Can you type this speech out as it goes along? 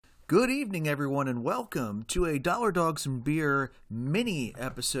Good evening, everyone, and welcome to a Dollar Dogs and Beer mini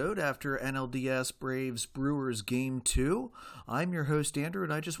episode after NLDS Braves-Brewers Game 2. I'm your host, Andrew,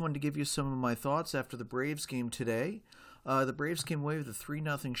 and I just wanted to give you some of my thoughts after the Braves game today. The Braves came away with a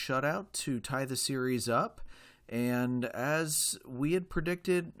 3-0 shutout to tie the series up, and as we had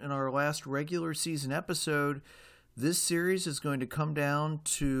predicted in our last regular season episode, this series is going to come down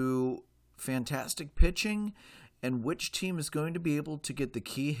to fantastic pitching and which team is going to be able to get the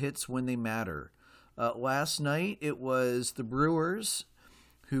key hits when they matter. Last night, it was the Brewers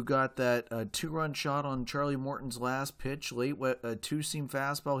who got that 2-run shot on Charlie Morton's last pitch, late a two-seam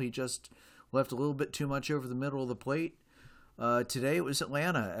fastball. He just left a little bit too much over the middle of the plate. Today, it was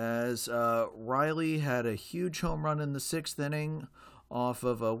Atlanta, as Riley had a huge home run in the 6th inning off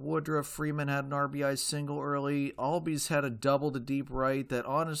of Woodruff. Freeman had an RBI single early. Albies had a double to deep right that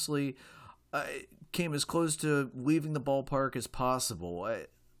honestly came as close to leaving the ballpark as possible.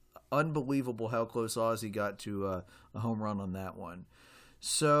 Unbelievable how close Ozzie got to a home run on that one.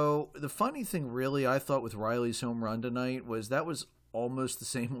 So the funny thing really I thought with Riley's home run tonight was that was almost the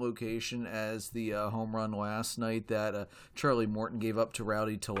same location as the home run last night that Charlie Morton gave up to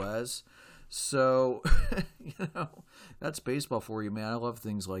Rowdy Tellez. So, that's baseball for you, man. I love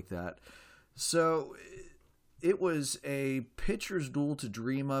things like that. So it was a pitcher's duel to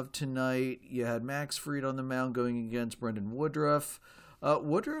dream of tonight. You had Max Fried on the mound going against Brendan Woodruff.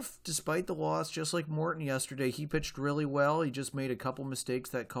 Woodruff, despite the loss, just like Morton yesterday, he pitched really well. He just made a couple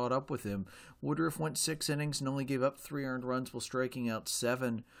mistakes that caught up with him. Woodruff went 6 innings and only gave up 3 earned runs while striking out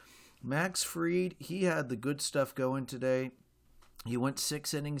 7. Max Fried, he had the good stuff going today. He went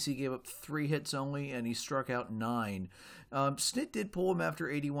 6 innings, he gave up 3 hits only, and he struck out 9. Snit did pull him after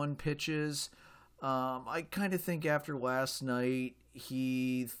 81 pitches. I kind of think after last night,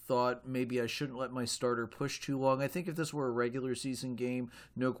 he thought maybe I shouldn't let my starter push too long. I think if this were a regular season game,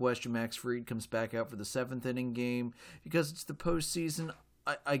 no question Max Fried comes back out for the 7th inning game. Because it's the postseason,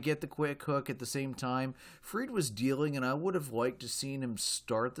 I get the quick hook. At the same time, Fried was dealing, and I would have liked to seen him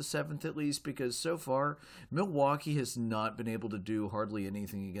start the 7th at least, because so far, Milwaukee has not been able to do hardly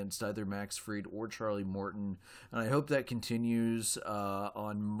anything against either Max Fried or Charlie Morton, and I hope that continues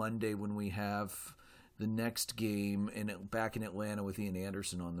on Monday when we have the next game back in Atlanta with Ian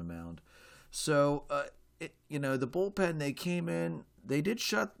Anderson on the mound. So, the bullpen, they came in. They did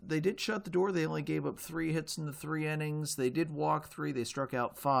shut the door. They only gave up 3 hits in the 3 innings. They did walk 3. They struck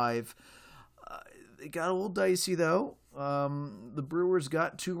out 5. It got a little dicey, though. The Brewers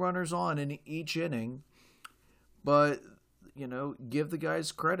got 2 runners on in each inning. But, give the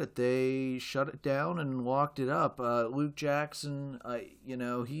guys credit. They shut it down and locked it up. Luke Jackson,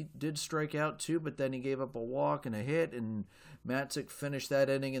 he did strike out 2, but then he gave up a walk and a hit, and Matzik finished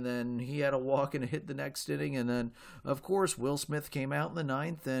that inning, and then he had a walk and a hit the next inning, and then, of course, Will Smith came out in the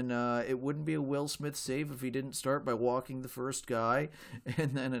 9th, and it wouldn't be a Will Smith save if he didn't start by walking the first guy,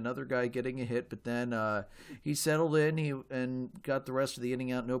 and then another guy getting a hit, but then he settled in and got the rest of the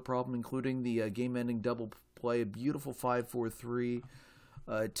inning out, no problem, including the game-ending double play, a beautiful 5-4-3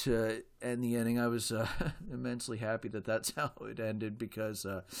 to end the inning. I was immensely happy that that's how it ended, because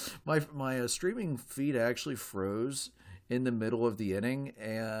my streaming feed actually froze in the middle of the inning,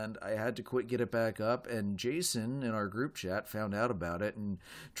 and I had to get it back up, and Jason in our group chat found out about it and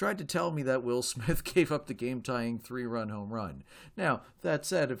tried to tell me that Will Smith gave up the game-tying 3-run home run. Now, that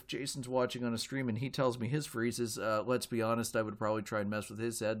said, if Jason's watching on a stream and he tells me his freezes, let's be honest, I would probably try and mess with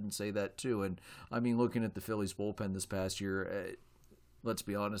his head and say that too. And I mean, looking at the Phillies bullpen this past year, let's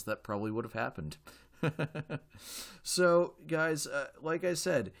be honest, that probably would have happened. So, guys, like I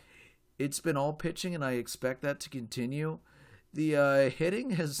said, it's been all pitching, and I expect that to continue. The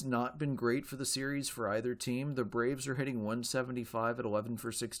hitting has not been great for the series for either team. The Braves are hitting 175 at 11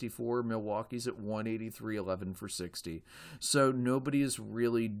 for 64. Milwaukee's at 183, 11 for 60. So nobody is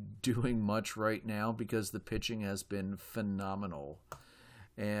really doing much right now because the pitching has been phenomenal.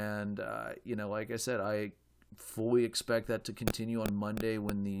 And, like I said, I fully expect that to continue on Monday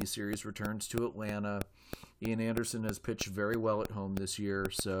when the series returns to Atlanta. Ian Anderson has pitched very well at home this year,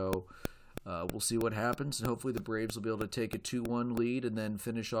 so we'll see what happens, and hopefully the Braves will be able to take a 2-1 lead and then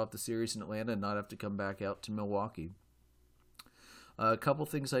finish off the series in Atlanta and not have to come back out to Milwaukee. A couple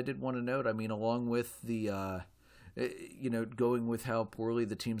things I did want to note. I mean, along with the, going with how poorly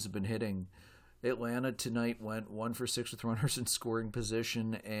the teams have been hitting, Atlanta tonight went 1 for 6 with runners in scoring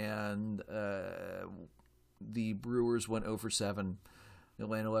position, and the Brewers went 0 for 7.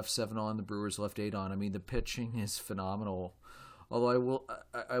 Atlanta left 7 on, the Brewers left 8 on. I mean, the pitching is phenomenal. Although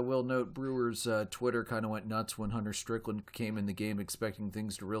I will note Brewers Twitter kind of went nuts when Hunter Strickland came in the game, expecting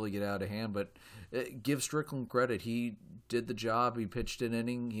things to really get out of hand. But give Strickland credit; he did the job. He pitched an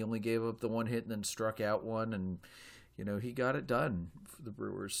inning. He only gave up the one hit and then struck out one, and he got it done for the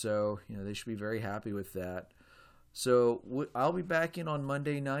Brewers. So they should be very happy with that. So I'll be back in on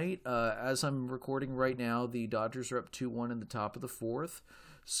Monday night. As I'm recording right now, the Dodgers are up 2-1 in the top of the fourth.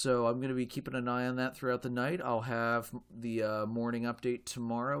 So I'm going to be keeping an eye on that throughout the night. I'll have the morning update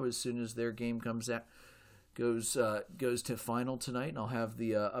tomorrow as soon as their game goes to final tonight. And I'll have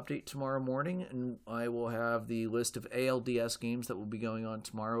the update tomorrow morning, and I will have the list of ALDS games that will be going on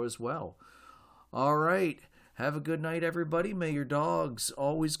tomorrow as well. All right. Have a good night, everybody. May your dogs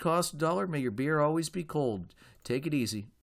always cost $1. May your beer always be cold. Take it easy.